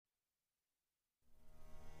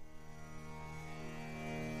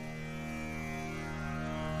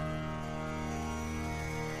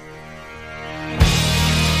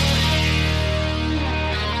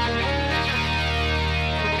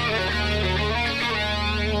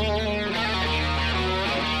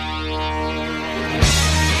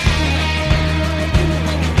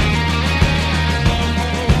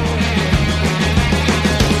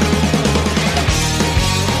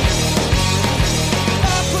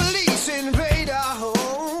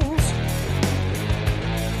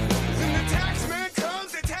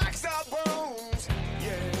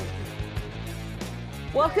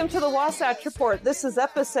Welcome to the Wasatch Report. This is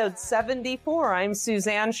episode 74. I'm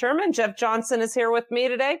Suzanne Sherman. Jeff Johnson is here with me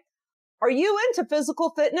today. Are you into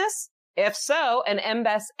physical fitness? If so, an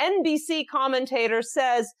NBC commentator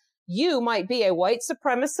says you might be a white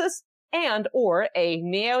supremacist and or a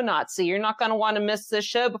neo-Nazi. You're not going to want to miss this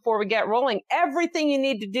show. Before we get rolling, everything you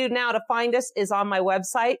need to do now to find us is on my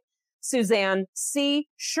website,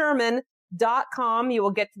 SuzanneCSherman.com. You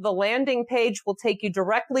will get to the landing page. Will take you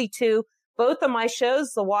directly to both of my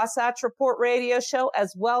shows, the Wasatch Report radio show,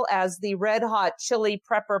 as well as the Red Hot Chili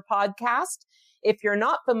Prepper podcast. If you're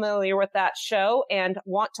not familiar with that show and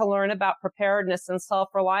want to learn about preparedness and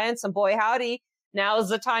self-reliance, and boy, howdy, now is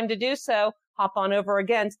the time to do so. Hop on over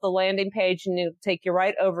again to the landing page and it'll take you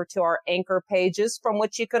right over to our Anchor pages, from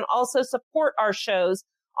which you can also support our shows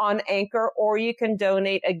on Anchor, or you can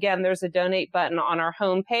donate. Again, there's a donate button on our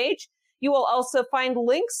homepage. You will also find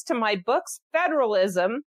links to my books,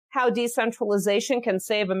 Federalism, How Decentralization Can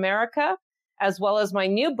Save America, as well as my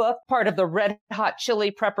new book, part of the Red Hot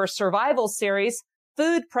Chili Prepper Survival Series,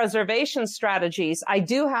 Food Preservation Strategies. I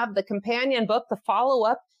do have the companion book, the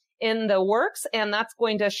follow-up, in the works, and that's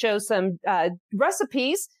going to show some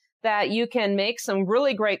recipes that you can make some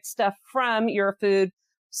really great stuff from your food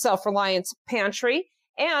self-reliance pantry.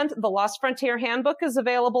 And the Lost Frontier Handbook is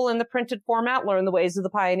available in the printed format, Learn the Ways of the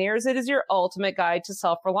Pioneers. It is your ultimate guide to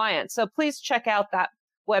self-reliance. So please check out that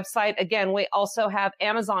website. Again, we also have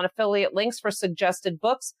Amazon affiliate links for suggested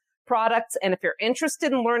books, products, and if you're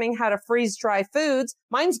interested in learning how to freeze dry foods,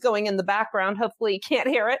 mine's going in the background. Hopefully you can't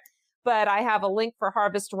hear it, but I have a link for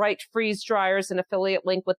Harvest Right freeze dryers, an affiliate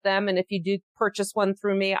link with them. And if you do purchase one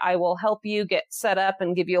through me, I will help you get set up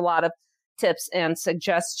and give you a lot of tips and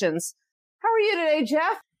suggestions. How are you today,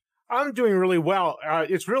 Jeff? I'm doing really well.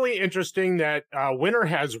 It's really interesting that winter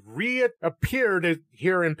has reappeared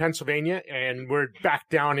here in Pennsylvania, and we're back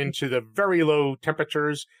down into the very low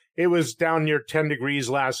temperatures. It was down near 10 degrees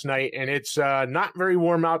last night, and it's not very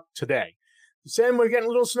warm out today. Then we're getting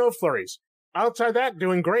little snow flurries. Outside that,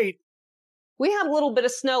 doing great. We had a little bit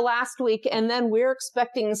of snow last week, and then we're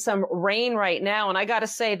expecting some rain right now. And I got to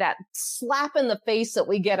say, that slap in the face that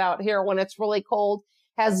we get out here when it's really cold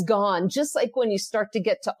has gone. Just like when you start to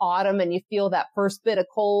get to autumn and you feel that first bit of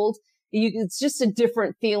cold, it's just a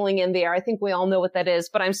different feeling in the air. I think we all know what that is,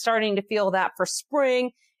 but I'm starting to feel that for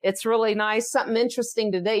spring. It's really nice. Something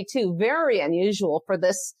interesting today, too, very unusual for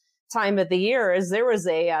this time of the year, is there was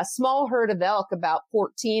a small herd of elk, about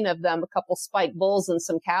 14 of them, a couple spiked bulls and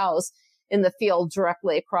some cows in the field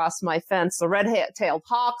directly across my fence. The red-tailed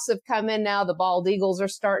hawks have come in now. The bald eagles are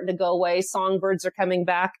starting to go away. Songbirds are coming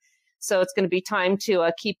back. So it's going to be time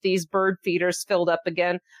to keep these bird feeders filled up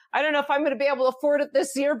again. I don't know if I'm going to be able to afford it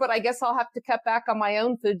this year, but I guess I'll have to cut back on my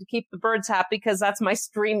own food to keep the birds happy, because that's my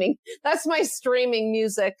streaming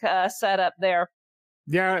music setup there.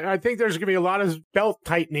 Yeah, I think there's going to be a lot of belt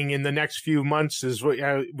tightening in the next few months as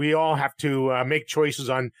we all have to make choices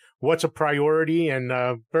on what's a priority. And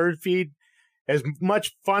bird feed, as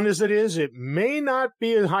much fun as it is, it may not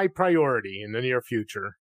be a high priority in the near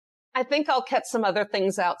future. I think I'll cut some other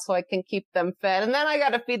things out so I can keep them fed. And then I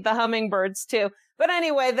got to feed the hummingbirds too. But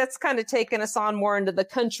anyway, that's kind of taken us on more into the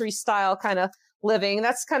country style kind of living.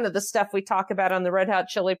 That's kind of the stuff we talk about on the Red Hot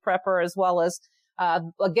Chili Prepper, as well as,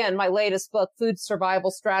 again, my latest book, Food Survival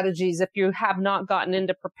Strategies. If you have not gotten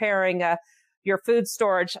into preparing your food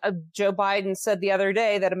storage, Joe Biden said the other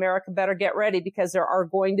day that America better get ready, because there are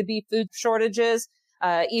going to be food shortages.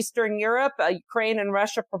 Eastern Europe, Ukraine and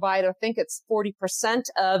Russia provide, I think it's 40%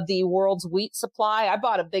 of the world's wheat supply. I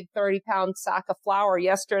bought a big 30-pound sack of flour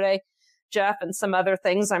yesterday, Jeff, and some other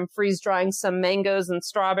things. I'm freeze drying some mangoes and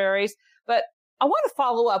strawberries. But I want to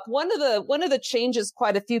follow up. One of the changes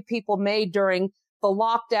quite a few people made during the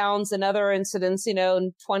lockdowns and other incidents, in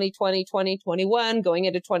 2020, 2021, going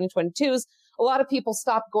into 2022, is a lot of people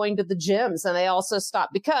stopped going to the gyms, and they also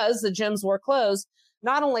stopped because the gyms were closed.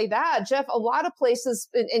 Not only that, Jeff, a lot of places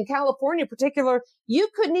in California in particular, you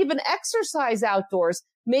couldn't even exercise outdoors.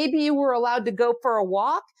 Maybe you were allowed to go for a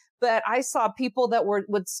walk, but I saw people that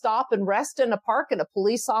would stop and rest in a park, and a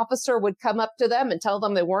police officer would come up to them and tell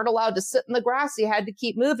them they weren't allowed to sit in the grass. You had to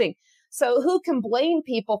keep moving. So who can blame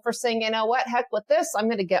people for saying, you know what, heck with this, I'm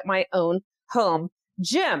going to get my own home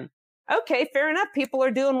gym. Okay, fair enough. People are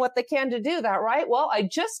doing what they can to do that, right? Well, I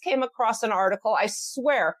just came across an article, I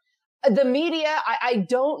swear, the media, I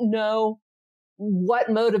don't know what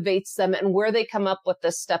motivates them and where they come up with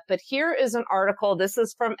this stuff. But here is an article. This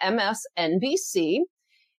is from MSNBC.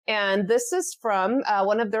 And this is from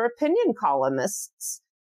one of their opinion columnists.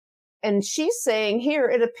 And she's saying here,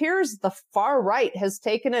 it appears the far right has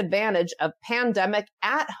taken advantage of pandemic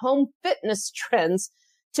at-home fitness trends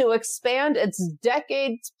to expand its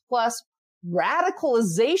decades-plus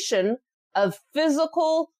radicalization of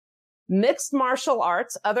physical mixed martial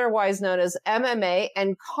arts, otherwise known as MMA,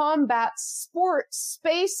 and combat sport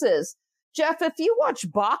spaces. Jeff, if you watch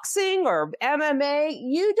boxing or MMA,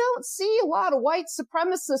 you don't see a lot of white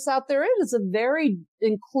supremacists out there. It is a very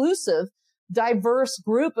inclusive, diverse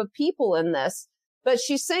group of people in this. But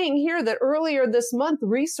she's saying here that earlier this month,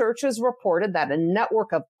 researchers reported that a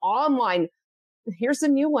network of online, here's a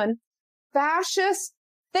new one, fascist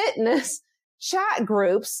fitness chat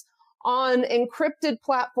groups on encrypted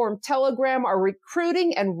platform Telegram are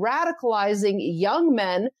recruiting and radicalizing young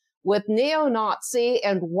men with neo-Nazi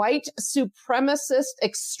and white supremacist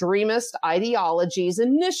extremist ideologies,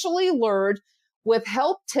 initially lured with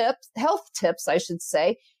health tips, I should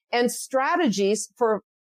say, and strategies for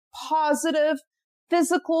positive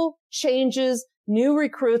physical changes. New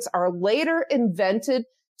recruits are later invented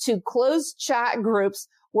to closed chat groups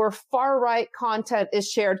where far-right content is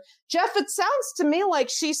shared. Jeff, it sounds to me like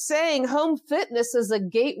she's saying home fitness is a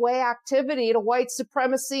gateway activity to white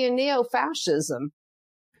supremacy and neo-fascism.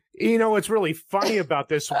 You know, what's really funny about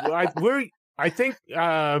this, I think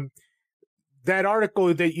that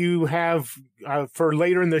article that you have for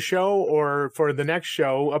later in the show or for the next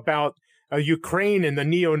show about Ukraine and the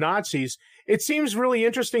neo-Nazis, it seems really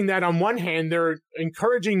interesting that on one hand, they're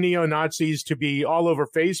encouraging neo-Nazis to be all over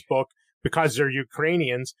Facebook because they're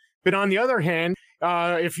Ukrainians. But on the other hand,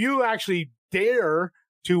 if you actually dare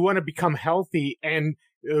to want to become healthy and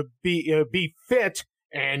be fit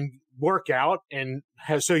and work out and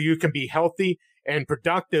so you can be healthy and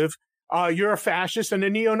productive, you're a fascist and a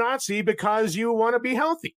neo-Nazi because you want to be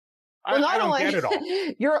healthy. Well, I don't get it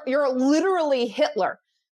all. You're literally Hitler.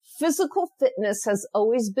 Physical fitness has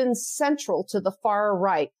always been central to the far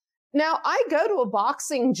right. Now, I go to a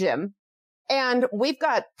boxing gym, and we've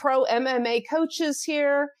got pro MMA coaches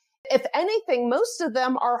here. If anything, most of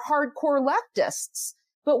them are hardcore leftists.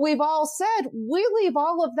 But we've all said we leave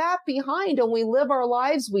all of that behind and we live our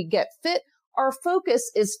lives. We get fit. Our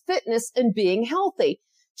focus is fitness and being healthy.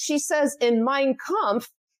 She says in Mein Kampf,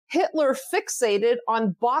 Hitler fixated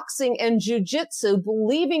on boxing and jujitsu,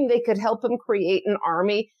 believing they could help him create an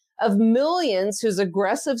army of millions whose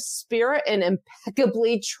aggressive spirit and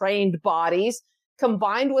impeccably trained bodies,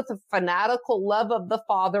 combined with a fanatical love of the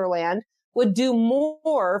fatherland, would do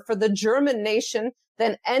more for the German nation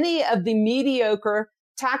than any of the mediocre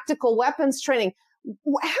tactical weapons training.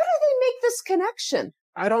 How do they make this connection?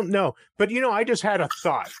 I don't know. But, you know, I just had a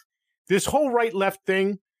thought. This whole right-left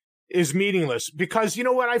thing is meaningless because, you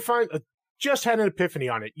know what, I just had an epiphany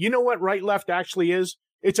on it. You know what right-left actually is?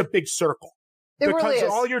 It's a big circle. It really is.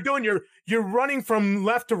 Because all you're doing, you're running from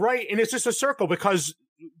left to right, and it's just a circle because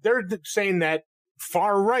they're saying that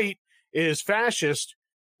far right is fascist,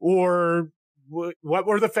 or what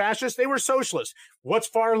were the fascists? They were socialists. What's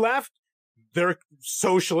far left? They're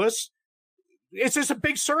socialists. It's just a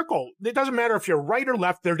big circle. It doesn't matter if you're right or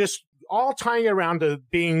left. They're just all tying around to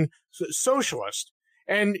being socialist.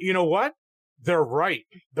 And you know what? They're right.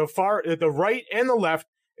 The right and the left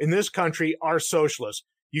in this country are socialists.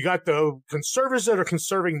 You got the conservatives that are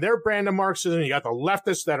conserving their brand of Marxism. You got the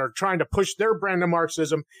leftists that are trying to push their brand of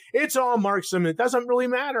Marxism. It's all Marxism. It doesn't really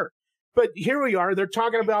matter. But here we are. They're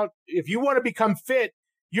talking about if you want to become fit,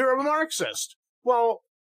 you're a Marxist. Well,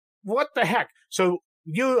 what the heck? So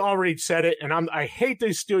you already said it, and I hate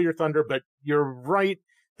to steal your thunder, but you're right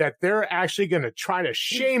that they're actually going to try to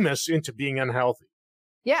shame us into being unhealthy.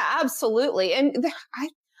 Yeah, absolutely. And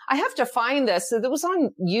I have to find this. It was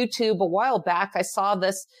on YouTube a while back. I saw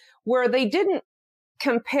this where they didn't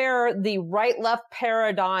compare the right-left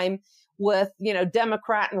paradigm with, you know,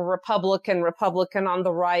 Democrat and Republican on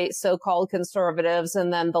the right, so-called conservatives,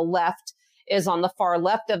 and then the left is on the far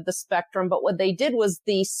left of the spectrum. But what they did was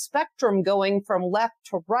the spectrum going from left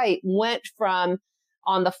to right went from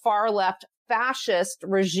on the far left fascist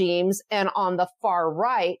regimes and on the far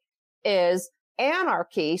right is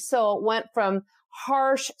anarchy. So it went from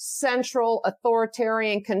harsh central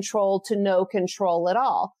authoritarian control to no control at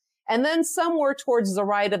all. And then somewhere towards the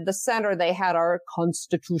right of the center, they had our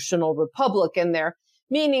constitutional republic in there,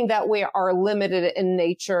 meaning that we are limited in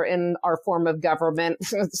nature in our form of government,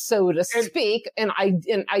 so to speak, and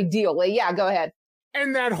ideally. Yeah, go ahead.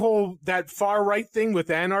 And that far right thing with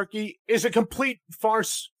anarchy is a complete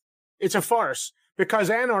farce. It's a farce because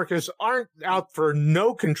anarchists aren't out for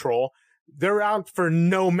no control. They're out for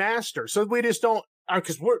no master. So we just don't,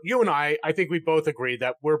 because you and I think we both agree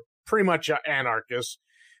that we're pretty much anarchists.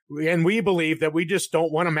 And we believe that we just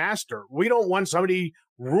don't want a master. We don't want somebody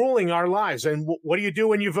ruling our lives. And what do you do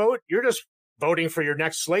when you vote? You're just voting for your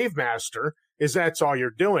next slave master, that's all you're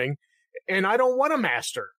doing. And I don't want a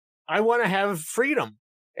master. I want to have freedom.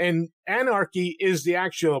 And anarchy is the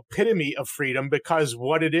actual epitome of freedom, because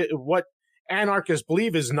what anarchists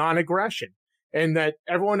believe is non-aggression, and that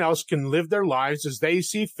everyone else can live their lives as they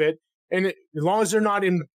see fit. And as long as they're not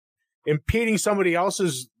impeding somebody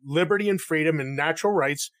else's liberty and freedom and natural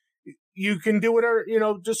rights, you can do whatever,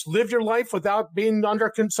 just live your life without being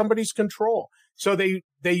under somebody's control. So they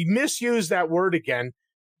misuse that word again.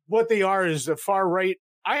 What they are is the far right.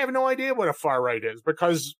 I have no idea what a far right is,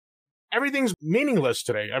 because everything's meaningless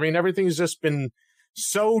today. I mean, everything's just been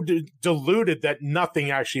so diluted that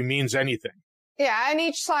nothing actually means anything. Yeah, and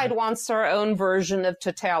each side wants their own version of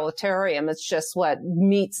totalitarian. It's just what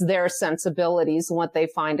meets their sensibilities and what they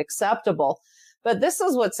find acceptable. But this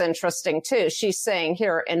is what's interesting, too. She's saying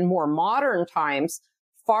here, in more modern times,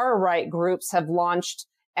 far-right groups have launched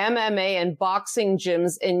MMA and boxing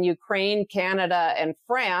gyms in Ukraine, Canada, and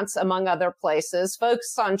France, among other places,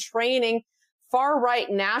 focused on training far-right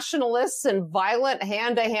nationalists in violent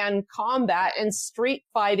hand-to-hand combat and street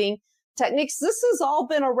fighting techniques. This has all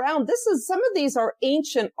been around. Some of these are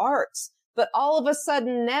ancient arts, but all of a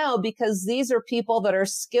sudden now, because these are people that are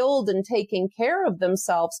skilled in taking care of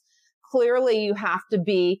themselves, clearly you have to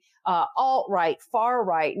be alt-right,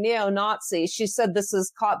 far-right, neo-Nazi. She said this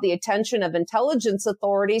has caught the attention of intelligence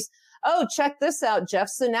authorities. Oh, check this out, Jeff.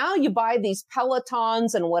 So now you buy these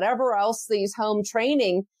Pelotons and whatever else these home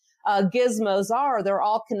training gizmos are. They're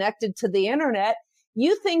all connected to the internet.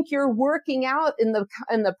 You think you're working out in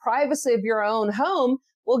the privacy of your own home.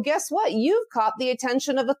 Well, guess what? You've caught the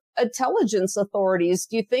attention of intelligence authorities.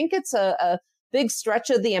 Do you think it's a big stretch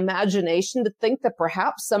of the imagination to think that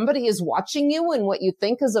perhaps somebody is watching you in what you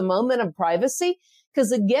think is a moment of privacy?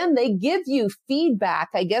 Because again, they give you feedback.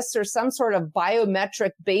 I guess there's some sort of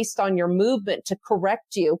biometric based on your movement to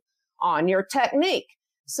correct you on your technique.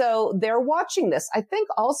 So they're watching this. I think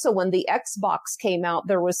also when the Xbox came out,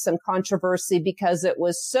 there was some controversy because it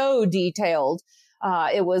was so detailed.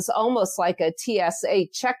 It was almost like a TSA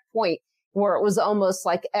checkpoint where it was almost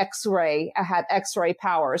like X-ray. I had X-ray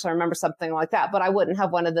powers. I remember something like that, but I wouldn't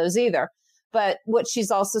have one of those either. But what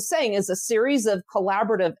she's also saying is a series of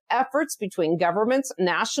collaborative efforts between governments,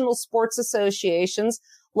 national sports associations,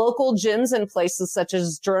 local gyms in places such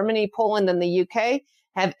as Germany, Poland, and the UK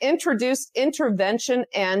have introduced intervention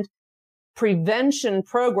and prevention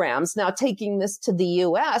programs. Now, taking this to the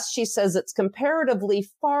U.S., she says it's comparatively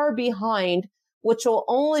far behind, which will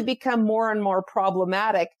only become more and more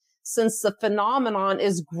problematic since the phenomenon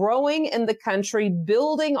is growing in the country,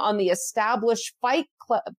 building on the established fight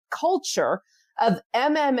culture of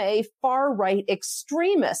MMA far-right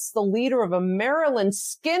extremists. The leader of a Maryland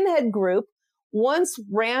skinhead group once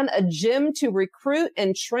ran a gym to recruit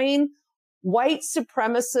and train white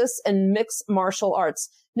supremacists and mixed martial arts.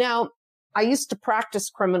 Now, I used to practice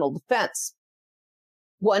criminal defense.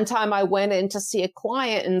 One time I went in to see a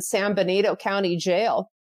client in San Benito County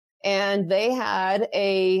Jail, and they had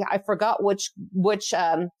I forgot which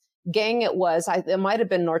gang it was. It might have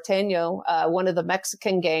been Norteño, one of the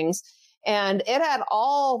Mexican gangs. And it had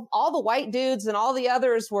all the white dudes, and all the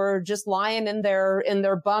others were just lying in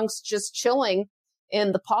their bunks, just chilling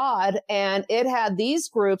in the pod. And it had these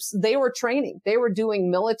groups, they were training. They were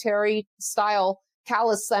doing military style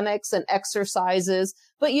calisthenics and exercises,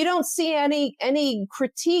 but you don't see any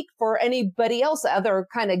critique for anybody else, other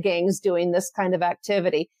kind of gangs doing this kind of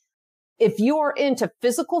activity. If you are into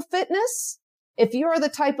physical fitness, if you are the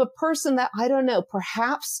type of person that, I don't know,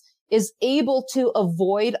 perhaps is able to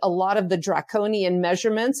avoid a lot of the draconian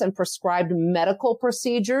measurements and prescribed medical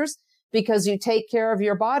procedures because you take care of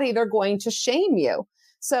your body, they're going to shame you.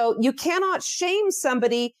 So you cannot shame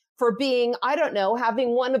somebody for being, I don't know,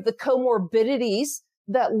 having one of the comorbidities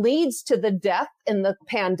that leads to the death in the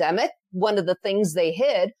pandemic. One of the things they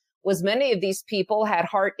hid was many of these people had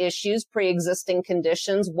heart issues, pre-existing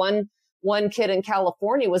conditions. One kid in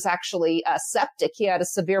California was actually septic. He had a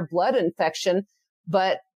severe blood infection,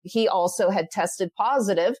 but he also had tested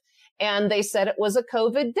positive, and they said it was a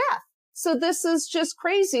COVID death. So this is just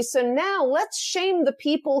crazy. So now let's shame the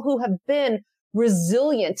people who have been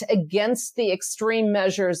resilient against the extreme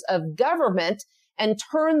measures of government and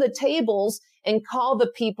turn the tables and call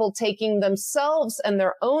the people taking themselves and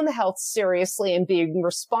their own health seriously and being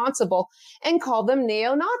responsible and call them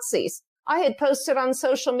neo-Nazis. I had posted on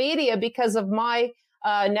social media because of my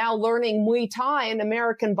now learning Muay Thai and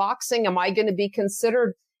American boxing. Am I going to be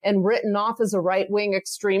considered and written off as a right-wing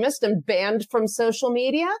extremist and banned from social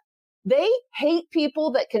media? They hate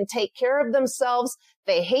people that can take care of themselves.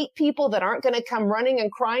 They hate people that aren't going to come running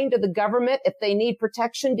and crying to the government if they need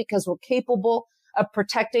protection because we're capable of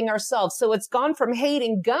protecting ourselves. So it's gone from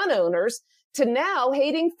hating gun owners to now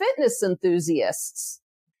hating fitness enthusiasts.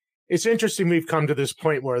 It's interesting we've come to this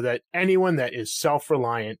point where that anyone that is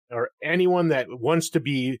self-reliant or anyone that wants to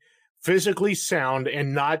be physically sound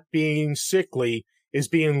and not being sickly is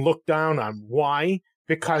being looked down on. Why?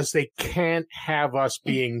 Because they can't have us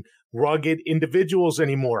being rugged individuals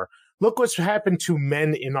anymore. Look what's happened to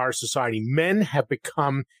men in our society. Men have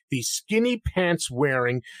become these skinny pants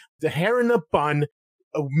wearing, the hair in a bun,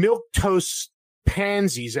 milquetoast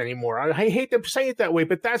pansies anymore. I hate to say it that way,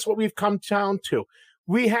 but that's what we've come down to.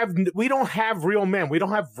 We don't have real men. We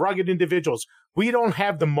don't have rugged individuals. We don't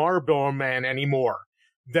have the Marlboro man anymore.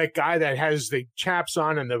 That guy that has the chaps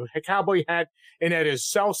on and the cowboy hat and that is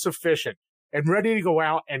self-sufficient and ready to go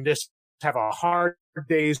out and just have a hard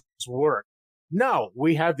day's work. No,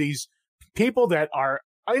 we have these people that are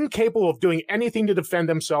incapable of doing anything to defend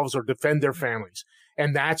themselves or defend their families.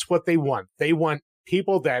 And that's what they want. They want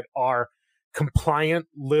people that are compliant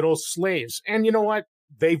little slaves. And you know what?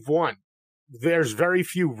 They've won. There's very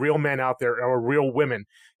few real men out there or real women,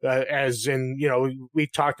 as in, we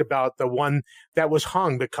talked about the one that was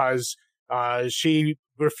hung because she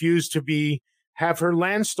refused to have her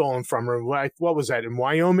land stolen from her. What was that, in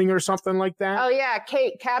Wyoming or something like that? Oh, yeah.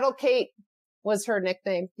 Cattle Kate was her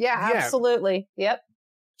nickname. Yeah, absolutely. Yep.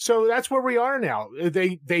 So that's where we are now.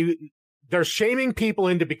 They're shaming people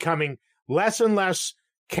into becoming less and less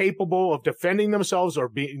capable of defending themselves or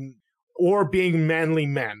being manly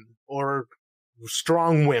men or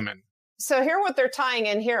strong women. So here what they're tying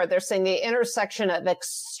in here, they're saying the intersection of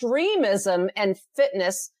extremism and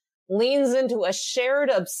fitness leans into a shared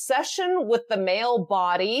obsession with the male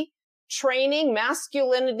body, training,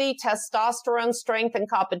 masculinity, testosterone, strength, and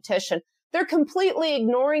competition. They're completely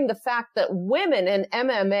ignoring the fact that women in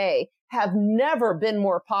MMA have never been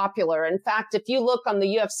more popular. In fact, if you look on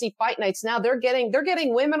the UFC fight nights now, they're getting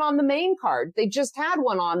women on the main card. They just had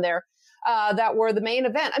one on there that were the main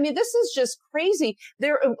event. I mean, this is just crazy.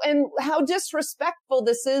 And how disrespectful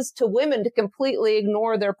this is to women to completely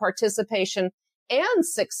ignore their participation and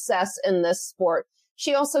success in this sport.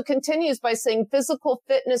 She also continues by saying physical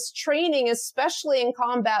fitness training, especially in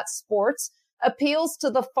combat sports, appeals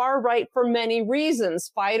to the far right for many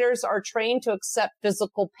reasons. Fighters are trained to accept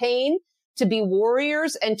physical pain, to be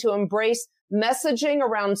warriors, and to embrace messaging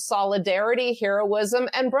around solidarity, heroism,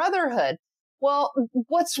 and brotherhood. Well,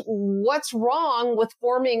 what's wrong with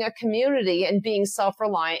forming a community and being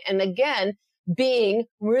self-reliant and, again, being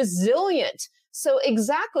resilient? So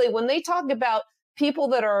exactly when they talk about people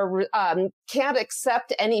that are can't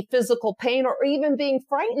accept any physical pain or even being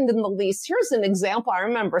frightened in the least. Here's an example. I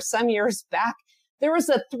remember some years back, there was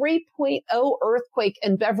a 3.0 earthquake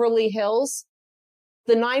in Beverly Hills.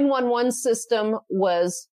 The 911 system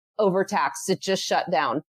was overtaxed. It just shut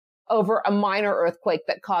down over a minor earthquake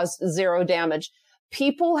that caused zero damage.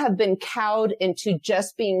 People have been cowed into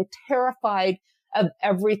just being terrified of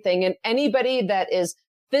everything. And anybody that is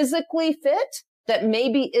physically fit, that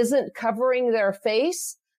maybe isn't covering their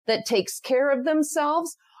face, that takes care of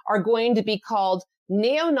themselves, are going to be called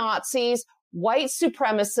neo-Nazis, white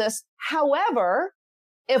supremacists. However,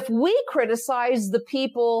 if we criticize the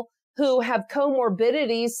people who have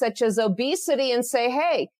comorbidities such as obesity and say,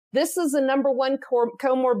 hey, this is the number one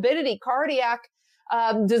comorbidity, cardiac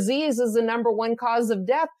disease is the number one cause of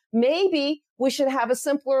death, maybe we should have a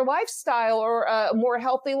simpler lifestyle or a more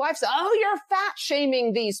healthy lifestyle. Oh, you're fat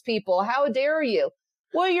shaming these people. How dare you?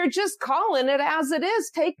 Well, you're just calling it as it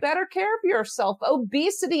is. Take better care of yourself.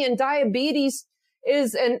 Obesity and diabetes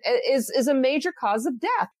is a major cause of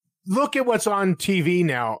death. Look at what's on TV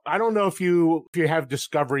now. I don't know if you have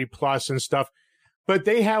Discovery Plus and stuff, but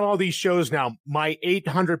they have all these shows now. My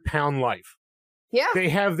 800-Pound Life. Yeah. They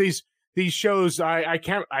have these shows. I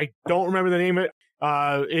don't remember the name of it.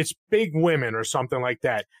 It's Big Women or something like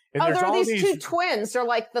that. And there are these two twins. They're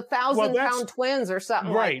like the 1,000-pound twins or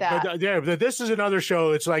something like that. Right. But this is another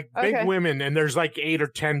show. It's like Big Women, and there's like 8 or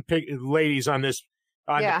 10 ladies on this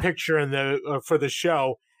the picture and for the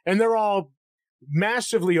show, and they're all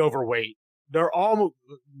massively overweight. They're all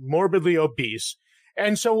morbidly obese,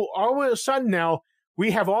 and so all of a sudden now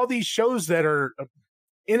we have all these shows that are,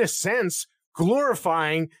 in a sense,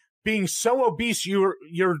 glorifying being so obese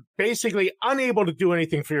you're basically unable to do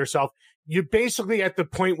anything for yourself. You're basically at the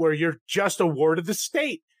point where you're just a ward of the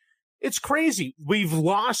state. It's crazy. We've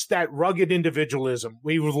lost that rugged individualism.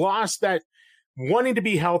 We've lost that wanting to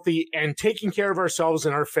be healthy and taking care of ourselves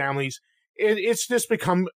and our families. It's just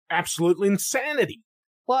become absolute insanity.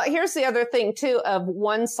 Well, here's the other thing, too, of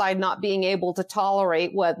one side not being able to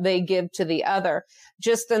tolerate what they give to the other.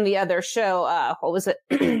 Just in the other show, what was it?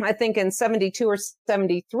 I think in 72 or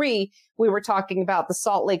 73, we were talking about the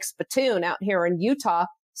Salt Lake Spittoon out here in Utah.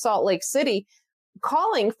 Salt Lake City,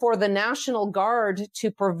 calling for the National Guard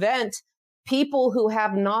to prevent people who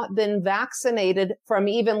have not been vaccinated from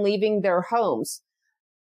even leaving their homes,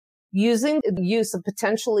 using the use of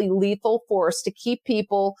potentially lethal force to keep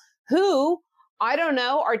people who, I don't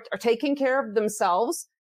know, are taking care of themselves.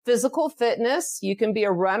 Physical fitness, you can be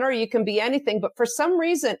a runner, you can be anything, but for some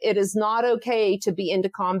reason, it is not okay to be into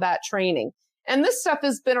combat training. And this stuff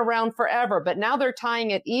has been around forever, but now they're tying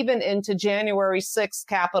it even into January 6th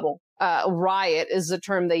Capitol riot is the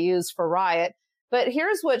term they use for riot. But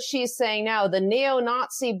here's what she's saying now. The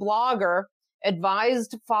neo-Nazi blogger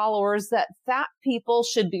advised followers that fat people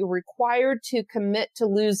should be required to commit to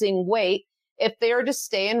losing weight if they are to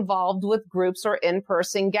stay involved with groups or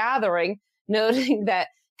in-person gathering, noting that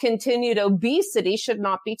continued obesity should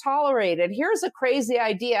not be tolerated. Here's a crazy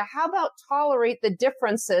idea. How about tolerate the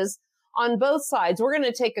differences on both sides? We're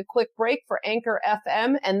going to take a quick break for Anchor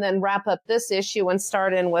FM and then wrap up this issue and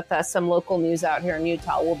start in with some local news out here in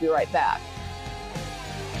Utah. We'll be right back.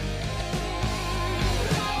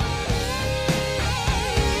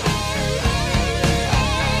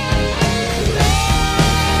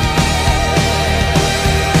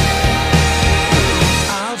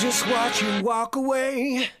 Just watch you walk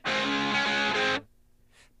away,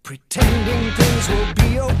 pretending things will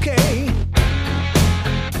be okay.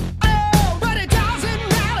 Oh, but it doesn't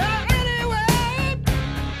matter anyway.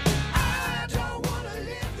 I don't want to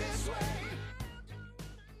live this way.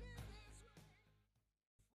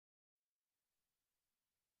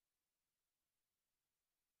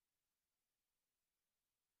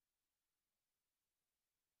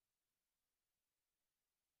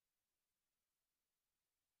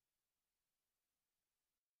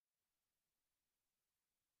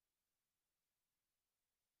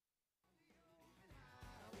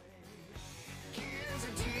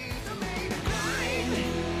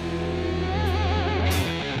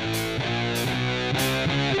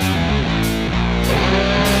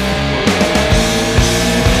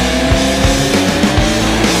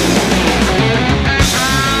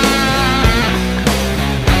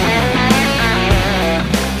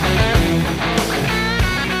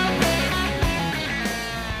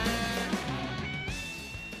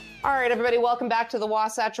 Everybody, welcome back to the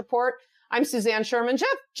Wasatch Report. I'm Suzanne Sherman. Jeff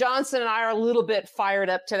Johnson and I are a little bit fired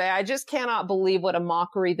up today. I just cannot believe what a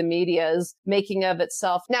mockery the media is making of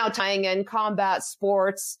itself. Now tying in combat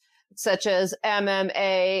sports such as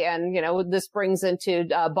MMA and, this brings into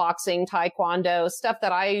boxing, taekwondo, stuff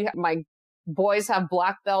that my boys have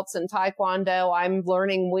black belts in taekwondo. I'm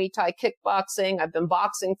learning Muay Thai kickboxing. I've been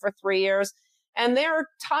boxing for 3 years. And they're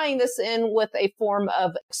tying this in with a form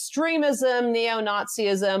of extremism,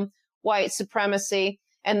 neo-Nazism, white supremacy,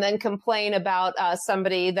 and then complain about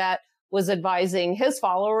somebody that was advising his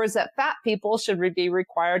followers that fat people should be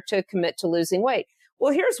required to commit to losing weight.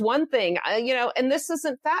 Well, here's one thing, and this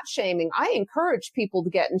isn't fat shaming. I encourage people to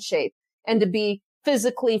get in shape and to be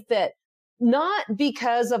physically fit, not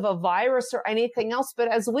because of a virus or anything else, but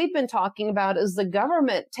as we've been talking about, as the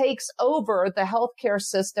government takes over the healthcare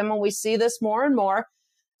system, and we see this more and more.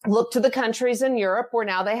 Look to the countries in Europe where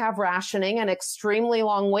now they have rationing and extremely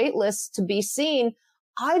long wait lists to be seen.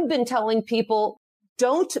 I've been telling people,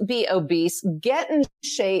 don't be obese, get in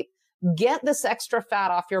shape, get this extra fat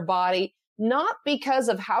off your body, not because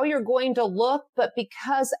of how you're going to look, but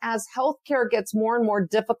because as healthcare gets more and more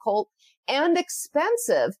difficult and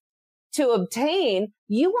expensive to obtain,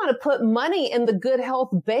 you want to put money in the good health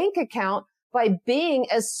bank account by being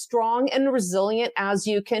as strong and resilient as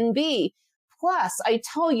you can be. Plus, I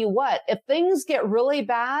tell you what, if things get really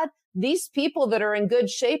bad, these people that are in good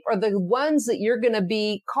shape are the ones that you're going to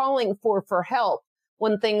be calling for help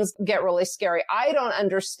when things get really scary. I don't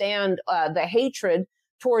understand the hatred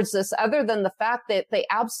towards this other than the fact that they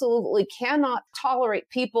absolutely cannot tolerate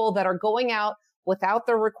people that are going out without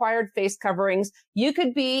their required face coverings. You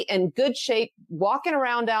could be in good shape, walking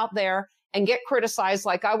around out there and get criticized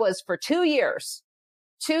like I was for 2 years.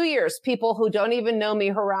 2 years, people who don't even know me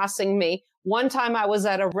harassing me. One time I was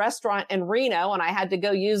at a restaurant in Reno and I had to go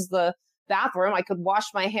use the bathroom. I could wash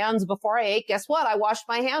my hands before I ate. Guess what? I washed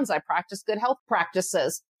my hands. I practiced good health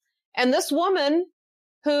practices. And this woman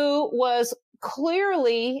who was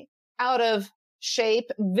clearly out of shape,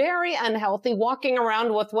 very unhealthy, walking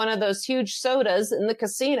around with one of those huge sodas in the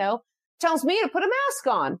casino, tells me to put a mask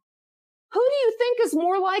on. Who do you think is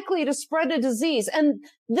more likely to spread a disease? And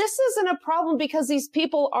this isn't a problem because these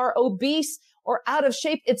people are obese or out of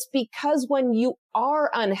shape. It's because when you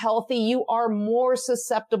are unhealthy, you are more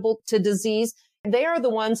susceptible to disease. They are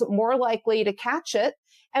the ones more likely to catch it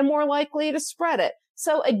and more likely to spread it.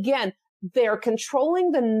 So again, they're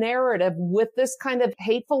controlling the narrative with this kind of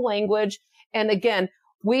hateful language. And again,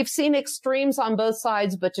 we've seen extremes on both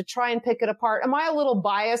sides, but to try and pick it apart, am I a little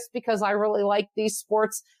biased because I really like these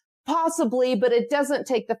sports? Possibly, but it doesn't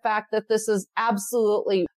take the fact that this is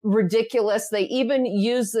absolutely ridiculous. They even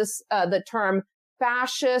use this, the term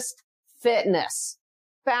fascist fitness.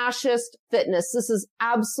 Fascist fitness. This is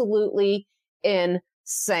absolutely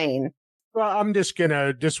insane. Well, I'm just going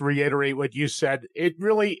to reiterate what you said. It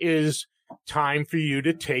really is time for you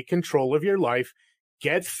to take control of your life,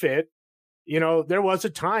 get fit. You know, there was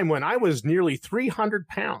a time when I was nearly 300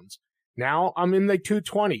 pounds. Now I'm in the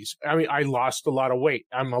 220s. I mean, I lost a lot of weight.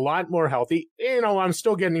 I'm a lot more healthy. You know, I'm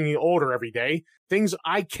still getting older every day. Things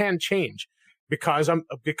I can change because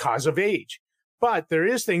of age. But there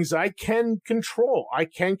is things I can control. I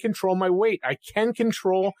can control my weight. I can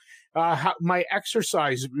control my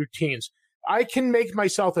exercise routines. I can make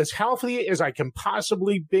myself as healthy as I can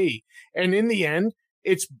possibly be. And in the end,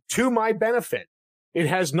 it's to my benefit. It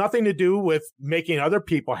has nothing to do with making other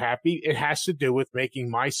people happy. It has to do with making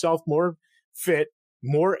myself more fit,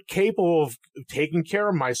 more capable of taking care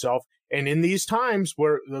of myself. And in these times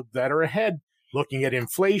that are ahead, looking at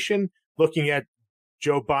inflation, looking at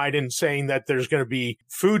Joe Biden saying that there's going to be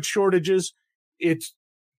food shortages,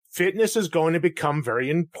 fitness is going to become very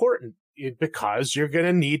important because you're going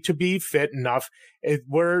to need to be fit enough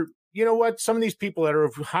where, you know what, some of these people that are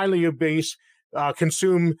highly obese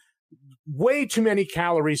consume way too many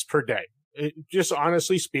calories per day. Just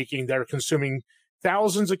honestly speaking, they're consuming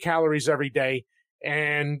thousands of calories every day.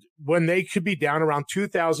 And when they could be down around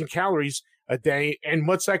 2,000 calories a day. And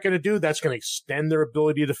what's that going to do? That's going to extend their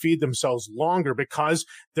ability to feed themselves longer because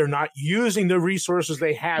they're not using the resources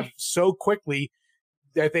they have so quickly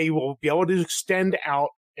that they will be able to extend out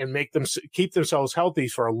and keep themselves healthy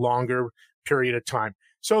for a longer period of time.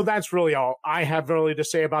 So that's really all I have really to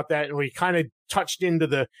say about that. And we kind of touched into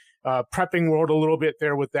the prepping world a little bit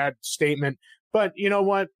there with that statement. But you know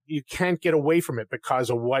what? You can't get away from it because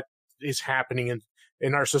of what is happening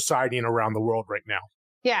in our society and around the world right now.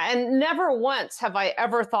 Yeah. And never once have I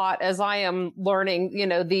ever thought, as I am learning, you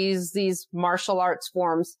know, these martial arts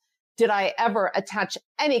forms, did I ever attach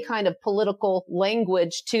any kind of political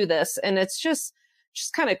language to this. And it's just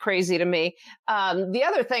kind of crazy to me. The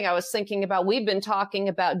other thing I was thinking about, we've been talking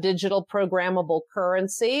about digital programmable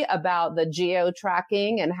currency, about the geo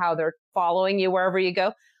tracking and how they're following you wherever you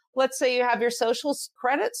go. Let's say you have your social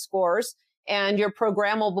credit scores and your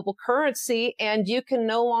programmable currency, and you can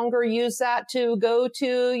no longer use that to go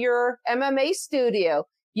to your MMA studio.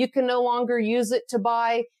 You can no longer use it to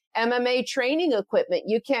buy MMA training equipment.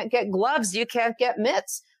 You can't get gloves. You can't get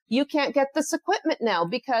mitts. You can't get this equipment now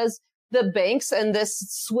because the banks and this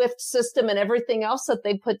SWIFT system and everything else that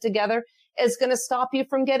they put together is going to stop you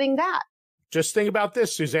from getting that. Just think about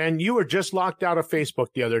this, Suzanne. You were just locked out of Facebook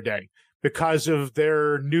the other day because of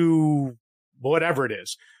their new whatever it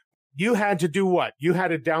is. You had to do what? You had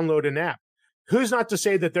to download an app. Who's not to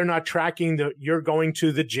say that they're not tracking you're going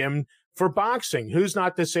to the gym for boxing? Who's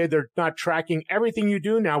not to say they're not tracking everything you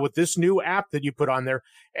do now with this new app that you put on there?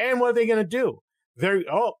 And what are they going to do?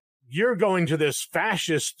 You're going to this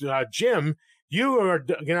fascist gym. You are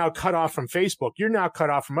now cut off from Facebook. You're now cut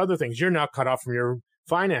off from other things. You're now cut off from your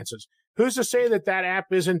finances. Who's to say that app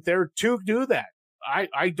isn't there to do that?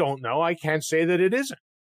 I don't know. I can't say that it isn't.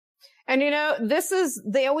 And, you know,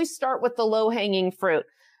 they always start with the low hanging fruit.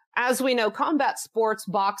 As we know, combat sports,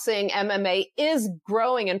 boxing, MMA is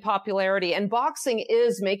growing in popularity, and boxing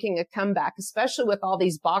is making a comeback, especially with all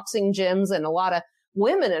these boxing gyms, and a lot of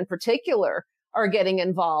women in particular are getting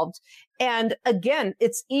involved. And again,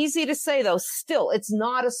 it's easy to say, though, still, it's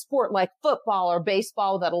not a sport like football or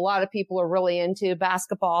baseball that a lot of people are really into,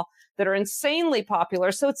 basketball, that are insanely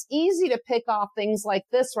popular. So it's easy to pick off things like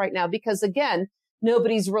this right now because, again,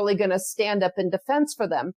 nobody's really going to stand up in defense for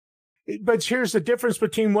them. But here's the difference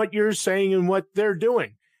between what you're saying and what they're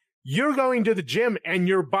doing. You're going to the gym and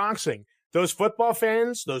you're boxing. Those football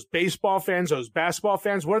fans, those baseball fans, those basketball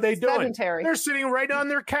fans, what are they doing? Sedentary. They're sitting right on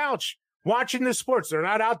their couch watching the sports. They're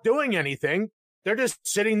not out doing anything. They're just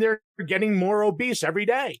sitting there getting more obese every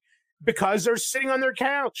day because they're sitting on their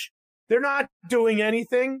couch. They're not doing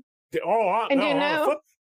anything. Football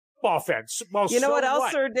fans. Well, you know what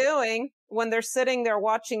else they're doing when they're sitting there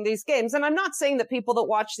watching these games? And I'm not saying that people that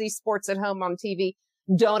watch these sports at home on TV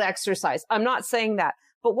don't exercise. I'm not saying that.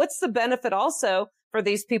 But what's the benefit also for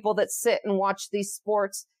these people that sit and watch these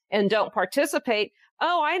sports and don't participate?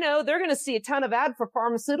 Oh, I know. They're going to see a ton of ad for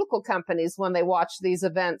pharmaceutical companies when they watch these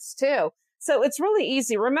events too. So it's really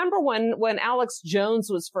easy. Remember when Alex Jones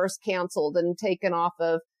was first canceled and taken off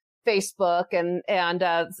of Facebook and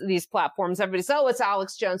these platforms? Everybody says, oh, it's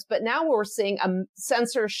Alex Jones. But now we're seeing a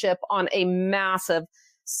censorship on a massive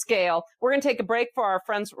scale. We're going to take a break for our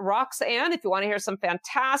friends Roxanne. If you want to hear some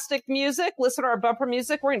fantastic music, listen to our bumper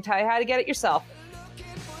music. We're going to tell you how to get it yourself.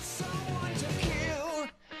 Looking for someone to kill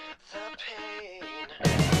the pain.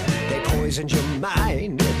 They poisoned your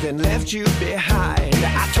mind, then left you behind.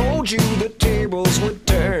 I told you the tables would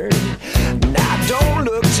turn. Now don't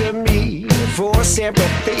look to me for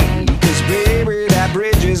sympathy, 'cause baby, that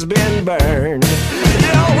bridge has been burned.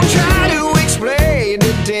 Don't try to explain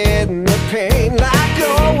the dead and the pain. Like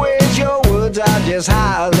always, your words are just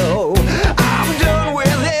hollow. I'm done with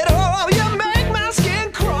it all. You make my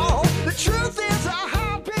skin crawl. The truth is a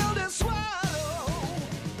hard pill to swallow.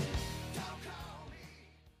 Don't call me.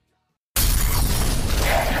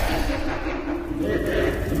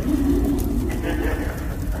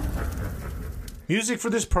 Music for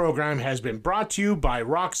this program has been brought to you by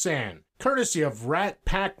Roxanne, courtesy of Rat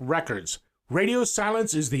Pack Records. Radio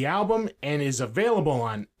Silence is the album and is available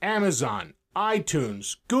on Amazon,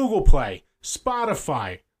 iTunes, Google Play,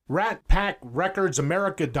 Spotify,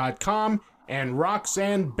 RatPackRecordsAmerica.com, and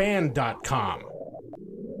RoxanneBand.com.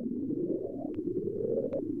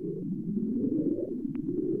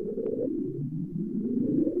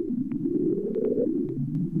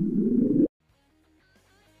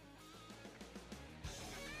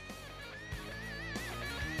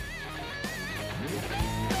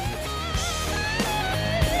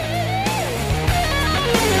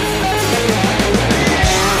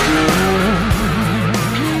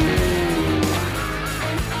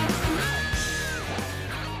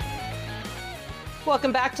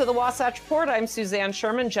 Welcome back to the Wasatch Report. I'm Suzanne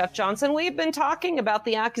Sherman, Jeff Johnson. We've been talking about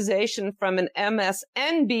the accusation from an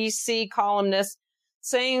MSNBC columnist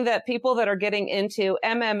saying that people that are getting into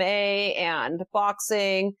MMA and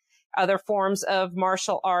boxing, other forms of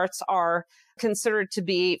martial arts, are considered to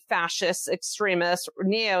be fascists, extremists,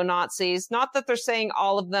 neo-Nazis. Not that they're saying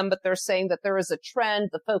all of them, but they're saying that there is a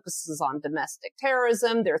trend. The focus is on domestic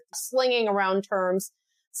terrorism. They're slinging around terms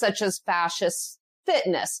such as fascist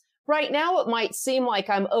fitness. Right now, it might seem like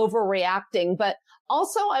I'm overreacting, but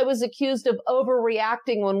also I was accused of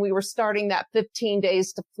overreacting when we were starting that 15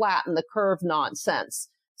 days to flatten the curve nonsense.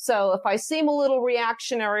 So if I seem a little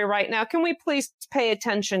reactionary right now, can we please pay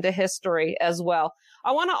attention to history as well?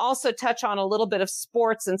 I want to also touch on a little bit of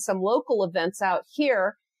sports and some local events out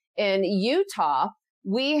here in Utah.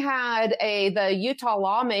 We had the Utah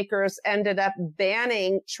lawmakers ended up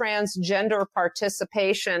banning transgender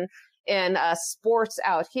participation in sports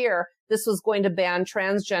out here. This was going to ban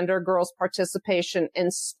transgender girls' participation in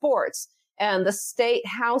sports. And the state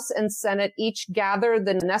House and Senate each gathered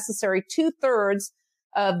the necessary 2/3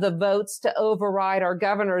 of the votes to override our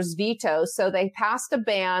governor's veto. So they passed a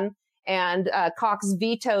ban, and Cox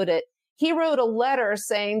vetoed it. He wrote a letter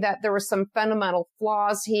saying that there were some fundamental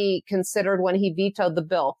flaws he considered when he vetoed the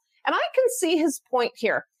bill. And I can see his point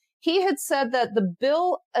here. He had said that the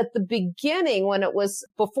bill at the beginning,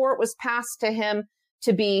 before it was passed to him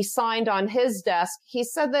to be signed on his desk, he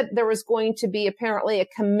said that there was going to be apparently a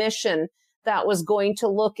commission that was going to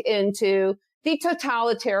look into the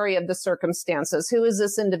totality of the circumstances. Who is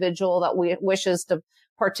this individual that wishes to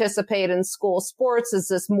participate in school sports? Is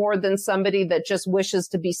this more than somebody that just wishes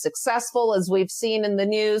to be successful, as we've seen in the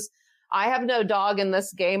news? I have no dog in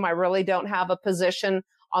this game. I really don't have a position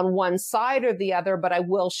on one side or the other, but I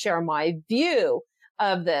will share my view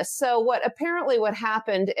of this. So what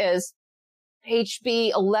happened is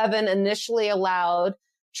HB 11 initially allowed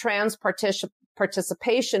trans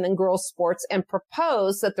participation in girls' sports and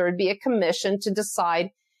proposed that there would be a commission to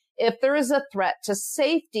decide if there is a threat to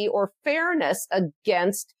safety or fairness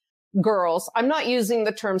against girls. I'm not using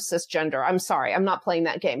the term cisgender. I'm sorry. I'm not playing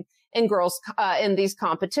that game. In girls in these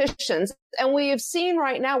competitions. And we have seen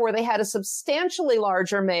right now where they had a substantially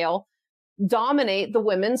larger male dominate the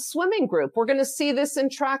women's swimming group. We're going to see this in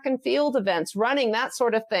track and field events, running, that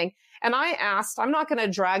sort of thing. And I asked, I'm not going to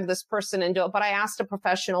drag this person into it, but I asked a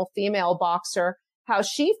professional female boxer how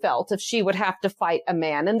she felt if she would have to fight a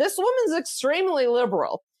man. And this woman's extremely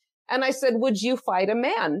liberal. And I said, would you fight a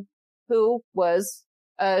man who was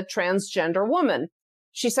a transgender woman?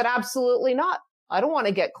 She said, absolutely not. I don't want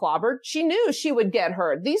to get clobbered. She knew she would get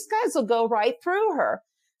hurt. These guys will go right through her.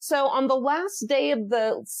 So on the last day of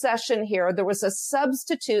the session here, there was a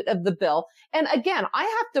substitute of the bill. And again, I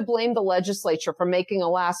have to blame the legislature for making a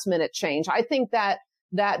last minute change. I think that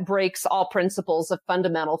breaks all principles of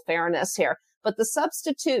fundamental fairness here. But the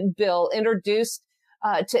substitute bill introduced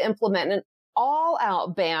to implement an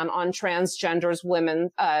all-out ban on transgenders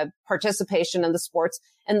women participation in the sports,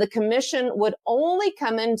 and the commission would only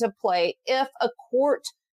come into play if a court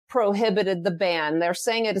prohibited the ban. They're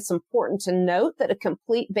saying it's important to note that a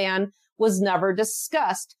complete ban was never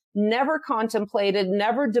discussed, never contemplated,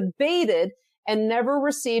 never debated, and never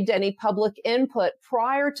received any public input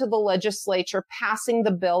prior to the legislature passing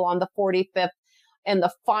the bill on the 45th and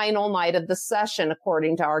the final night of the session,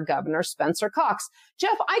 according to our Governor Spencer Cox.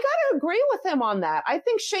 Jeff, I got to agree with him on that. I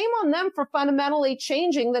think shame on them for fundamentally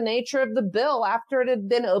changing the nature of the bill after it had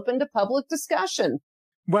been open to public discussion.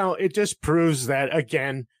 Well, it just proves that,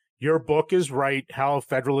 again, your book is right, how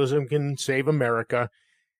federalism can save America.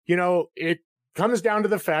 You know, it comes down to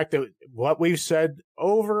the fact that what we've said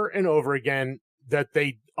over and over again, that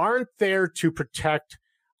they aren't there to protect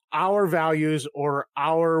our values or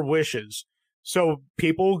our wishes. So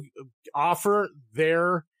people offer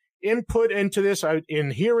their input into this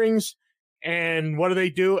in hearings. And what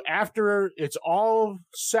do? After it's all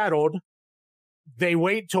settled, they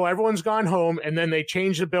wait till everyone's gone home, and then they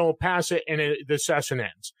change the bill, pass it, and the session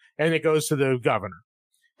ends. And it goes to the governor.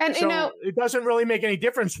 And, so it doesn't really make any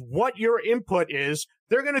difference what your input is.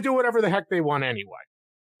 They're going to do whatever the heck they want anyway.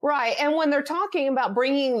 Right. And when they're talking about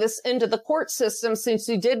bringing this into the court system, since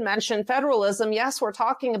you did mention federalism, yes, we're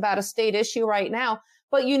talking about a state issue right now,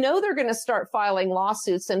 but they're going to start filing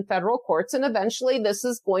lawsuits in federal courts. And eventually this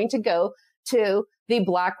is going to go to the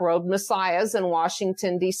black-robed messiahs in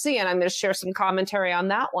Washington, D.C. And I'm going to share some commentary on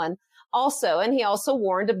that one also. And he also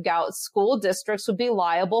warned about school districts would be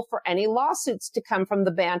liable for any lawsuits to come from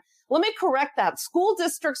the ban. Let me correct that. School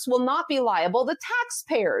districts will not be liable. The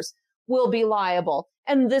taxpayers will be liable.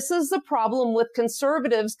 And this is the problem with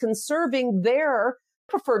conservatives conserving their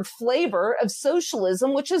preferred flavor of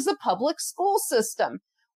socialism, which is the public school system.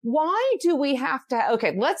 Why do we have to?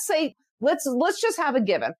 Okay, let's just have a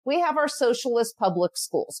given. We have our socialist public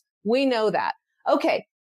schools. We know that. Okay,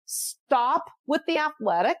 stop with the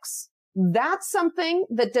athletics. That's something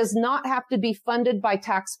that does not have to be funded by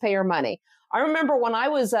taxpayer money. I remember when I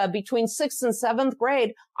was between 6th and 7th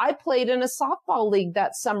grade, I played in a softball league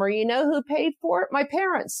that summer. You know who paid for it? My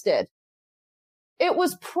parents did. It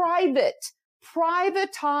was private.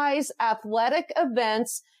 Privatize athletic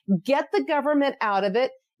events, get the government out of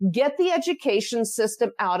it, get the education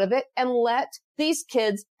system out of it, and let these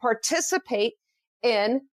kids participate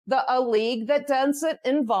in a league that doesn't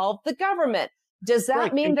involve the government. Does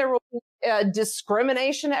that mean there will be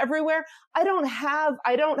discrimination everywhere? I don't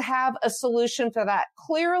have a solution for that.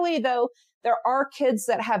 Clearly, though, there are kids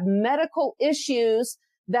that have medical issues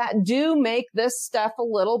that do make this stuff a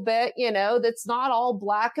little bit, that's not all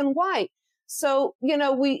black and white. So,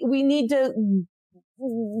 we need to,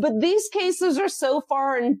 but these cases are so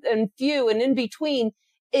far and few and in between.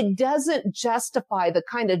 It doesn't justify the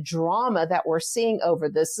kind of drama that we're seeing over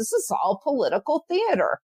this. This is all political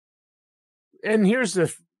theater. And here's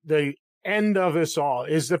the end of this all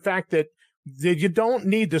is the fact that you don't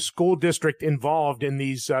need the school district involved in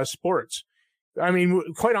these sports. I mean,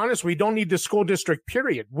 quite honestly, we don't need the school district,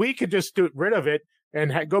 period. We could just get rid of it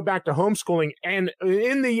and go back to homeschooling. And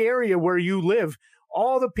in the area where you live,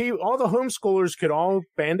 all the homeschoolers could all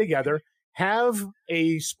band together, have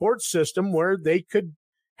a sports system where they could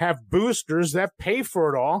have boosters that pay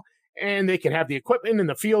for it all, and they could have the equipment and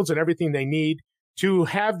the fields and everything they need to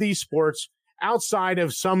have these sports outside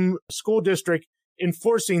of some school district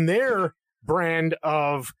enforcing their brand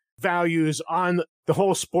of values on the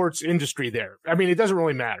whole sports industry there. I mean, it doesn't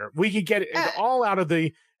really matter. We could get it all out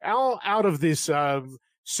of this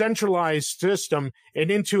centralized system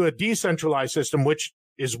and into a decentralized system, which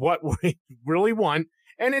is what we really want.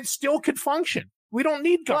 And it still could function. We don't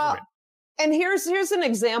need government. Well, and here's an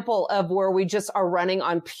example of where we just are running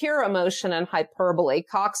on pure emotion and hyperbole.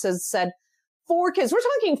 Cox has said 4 kids. We're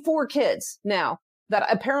talking 4 kids now that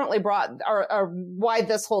apparently are why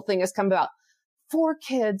this whole thing has come about. 4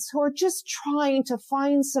 kids who are just trying to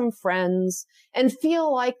find some friends and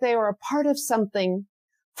feel like they are a part of something.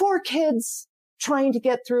 4 kids trying to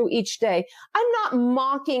get through each day. I'm not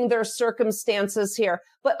mocking their circumstances here,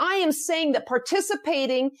 but I am saying that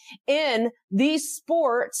participating in these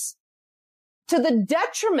sports to the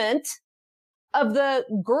detriment of the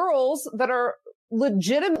girls that are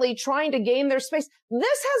legitimately trying to gain their space.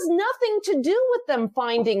 This has nothing to do with them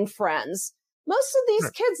finding friends. Most of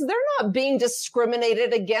these kids, they're not being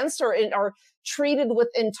discriminated against or treated with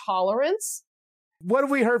intolerance. What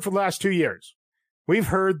have we heard for the last 2 years? We've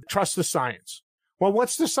heard trust the science. Well,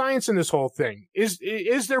 what's the science in this whole thing? Is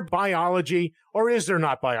there biology or is there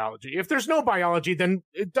not biology? If there's no biology, then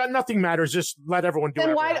nothing matters. Just let everyone do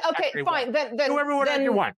it. Okay, fine. Then do whatever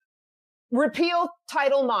you want. Repeal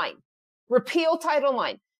Title IX. Repeal Title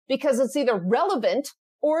IX, because it's either relevant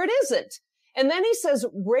or it isn't. And then he says,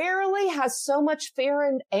 rarely has so much fear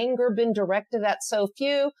and anger been directed at so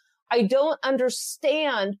few. I don't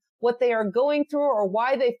understand what they are going through or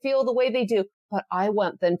why they feel the way they do, but I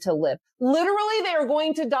want them to live. Literally, they are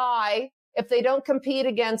going to die if they don't compete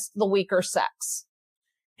against the weaker sex.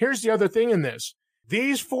 Here's the other thing in this.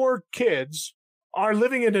 These 4 kids are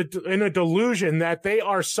living in a delusion that they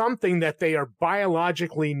are something that they are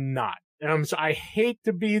biologically not. So I hate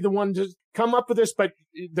to be the one to come up with this, but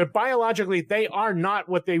biologically, they are not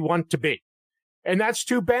what they want to be. And that's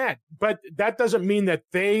too bad. But that doesn't mean that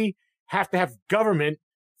they have to have government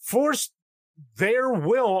force their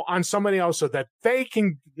will on somebody else so that they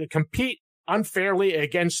can compete unfairly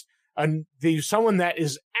against someone that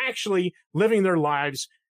is actually living their lives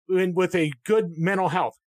with a good mental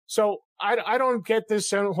health. So I don't get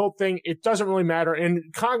this whole thing. It doesn't really matter.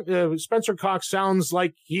 And Spencer Cox sounds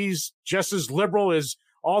like he's just as liberal as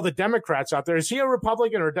all the Democrats out there. Is he a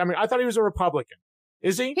Republican or a Democrat? I thought he was a Republican.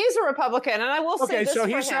 Is he? He's a Republican, and I will say this so for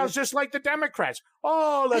he him. sounds just like the Democrats.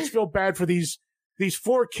 Oh, let's feel bad for these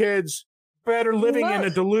 4 kids that are living in a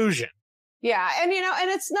delusion. Yeah, and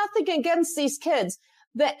and it's nothing against these kids.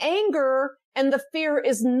 The anger and the fear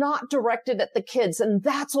is not directed at the kids, and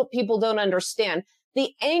that's what people don't understand.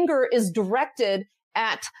 The anger is directed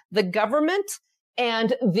at the government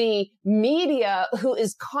and the media, who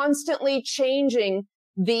is constantly changing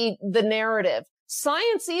the narrative.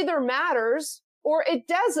 Science either matters or it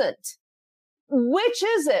doesn't. Which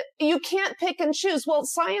is it? You can't pick and choose. Well,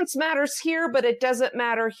 science matters here, but it doesn't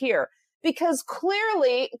matter here. Because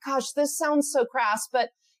clearly, gosh, this sounds so crass, but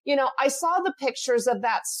I saw the pictures of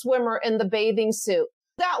that swimmer in the bathing suit.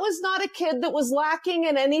 That was not a kid that was lacking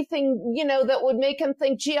in anything, that would make him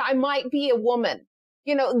think, gee, I might be a woman.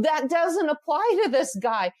 That doesn't apply to this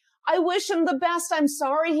guy. I wish him the best. I'm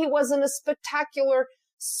sorry he wasn't a spectacular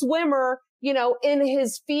swimmer, in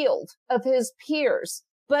his field of his peers.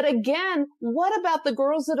 But again, what about the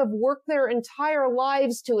girls that have worked their entire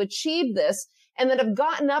lives to achieve this and that have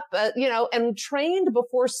gotten up, and trained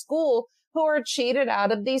before school, who are cheated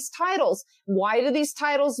out of these titles? Why do these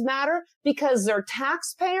titles matter? Because they're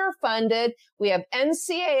taxpayer funded. We have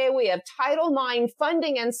NCAA. We have Title IX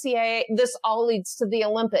funding NCAA. This all leads to the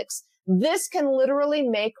Olympics. This can literally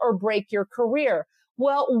make or break your career.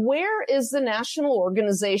 Well, where is the National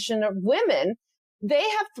Organization of Women? They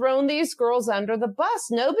have thrown these girls under the bus.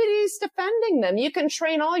 Nobody's defending them. You can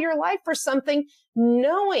train all your life for something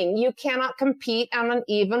knowing you cannot compete on an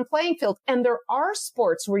even playing field. And there are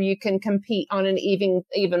sports where you can compete on an even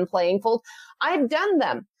playing field. I've done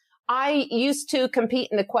them. I used to compete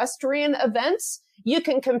in equestrian events. You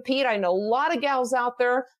can compete. I know a lot of gals out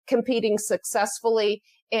there competing successfully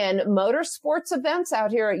in motorsports events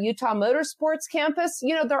out here at Utah Motorsports Campus.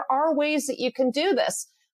 There are ways that you can do this.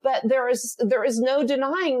 But there is no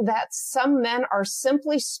denying that some men are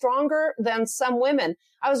simply stronger than some women.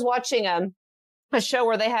 I was watching a show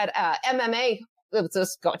where they had MMA. It was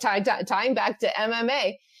just tying back to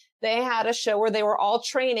MMA. They had a show where they were all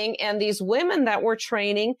training, and these women that were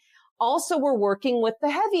training also were working with the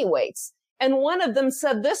heavyweights. And one of them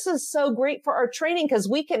said, "This is so great for our training because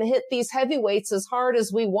we can hit these heavyweights as hard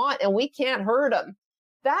as we want, and we can't hurt them."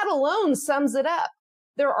 That alone sums it up.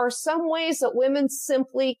 There are some ways that women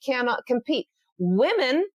simply cannot compete.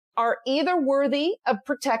 Women are either worthy of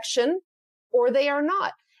protection or they are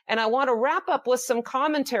not. And I want to wrap up with some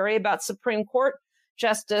commentary about Supreme Court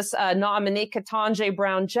Justice nominee Ketanji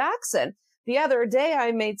Brown Jackson. The other day,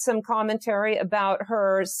 I made some commentary about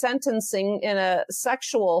her sentencing in a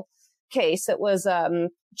sexual case. It was a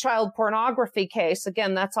child pornography case.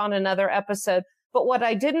 Again, that's on another episode. But what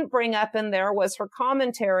I didn't bring up in there was her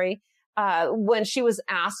commentary when she was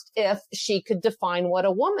asked if she could define what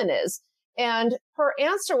a woman is. And her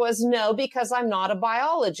answer was no, because I'm not a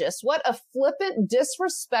biologist. What a flippant,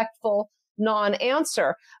 disrespectful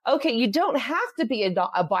non-answer. Okay, you don't have to be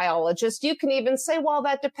a biologist. You can even say, well,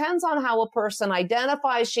 that depends on how a person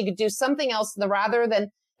identifies. She could do something else rather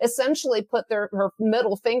than essentially put her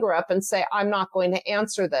middle finger up and say, I'm not going to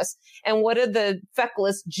answer this. And what did the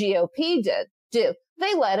feckless GOP do?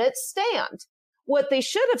 They let it stand. What they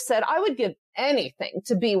should have said, I would give anything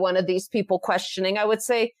to be one of these people questioning. I would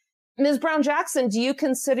say, Ms. Brown Jackson, do you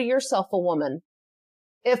consider yourself a woman?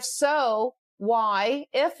 If so, why?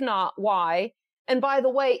 If not, why? And by the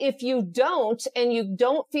way, if you don't, and you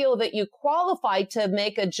don't feel that you qualify to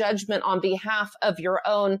make a judgment on behalf of your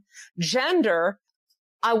own gender,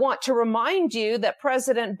 I want to remind you that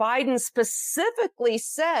President Biden specifically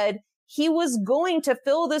said he was going to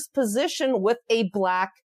fill this position with a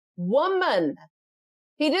Black woman.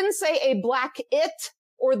 He didn't say a Black it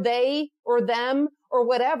or they or them or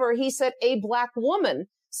whatever. He said a Black woman.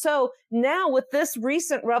 So now with this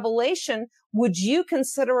recent revelation, would you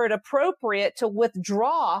consider it appropriate to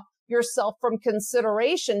withdraw yourself from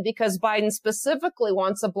consideration because Biden specifically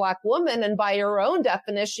wants a black woman, and by your own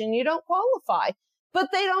definition, you don't qualify. But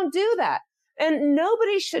they don't do that. And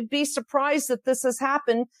nobody should be surprised that this has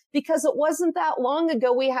happened, because it wasn't that long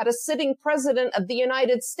ago we had a sitting president of the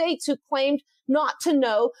United States who claimed not to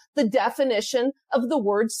know the definition of the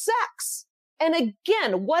word sex. And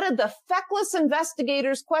again, what did the feckless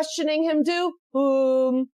investigators questioning him do?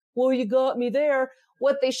 Well, you got me there.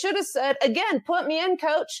 What they should have said, again, put me in,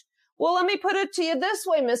 coach. Well, let me put it to you this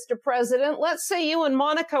way, Mr. President. Let's say you and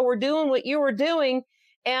Monica were doing what you were doing,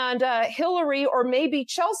 and Hillary or maybe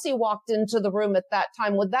Chelsea walked into the room at that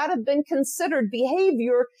time. Would that have been considered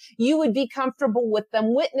behavior you would be comfortable with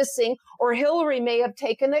them witnessing, or Hillary may have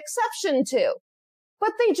taken exception to?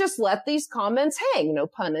 But they just let these comments hang, no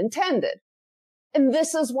pun intended. And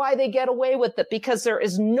this is why they get away with it, because there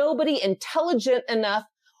is nobody intelligent enough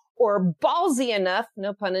or ballsy enough,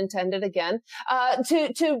 no pun intended again,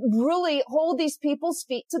 to really hold these people's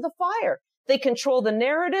feet to the fire. They control the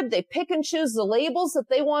narrative. They pick and choose the labels that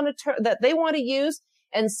they want to use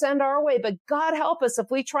and send our way. But God help us if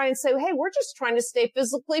we try and say, hey, we're just trying to stay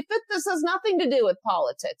physically fit. This has nothing to do with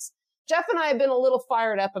politics. Jeff and I have been a little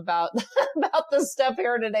fired up about this stuff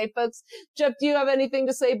here today, folks. Jeff, do you have anything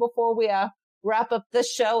to say before we wrap up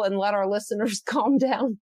this show and let our listeners calm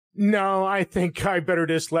down? No, I think I better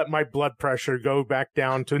just let my blood pressure go back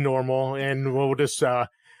down to normal, and we'll just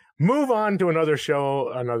move on to another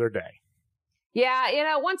show another day.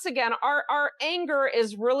 Yeah, once again, our anger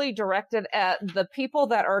is really directed at the people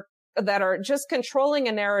that are just controlling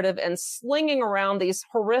a narrative and slinging around these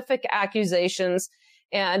horrific accusations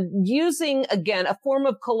and using, again, a form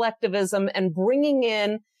of collectivism and bringing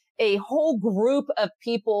in a whole group of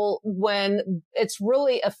people when it's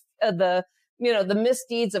really the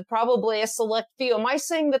misdeeds of probably a select few. Am I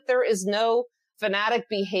saying that there is no fanatic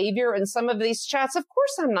behavior in some of these chats? Of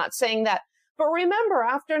course, I'm not saying that. But remember,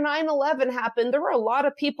 after 9/11 happened, there were a lot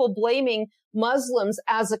of people blaming Muslims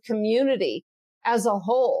as a community, as a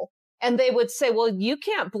whole. And they would say, well, you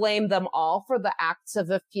can't blame them all for the acts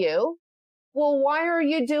of a few. Well, why are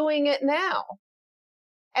you doing it now?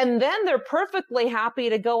 And then they're perfectly happy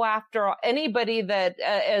to go after anybody that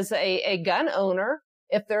is a gun owner.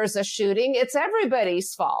 If there's a shooting, it's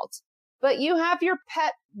everybody's fault. But you have your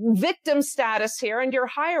pet victim status here and your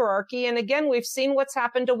hierarchy. And again, we've seen what's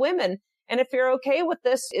happened to women. And if you're okay with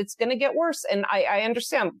this, it's going to get worse. And I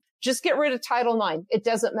understand. Just get rid of Title IX. It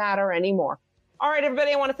doesn't matter anymore. All right,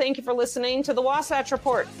 everybody, I want to thank you for listening to the Wasatch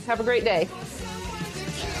Report. Have a great day.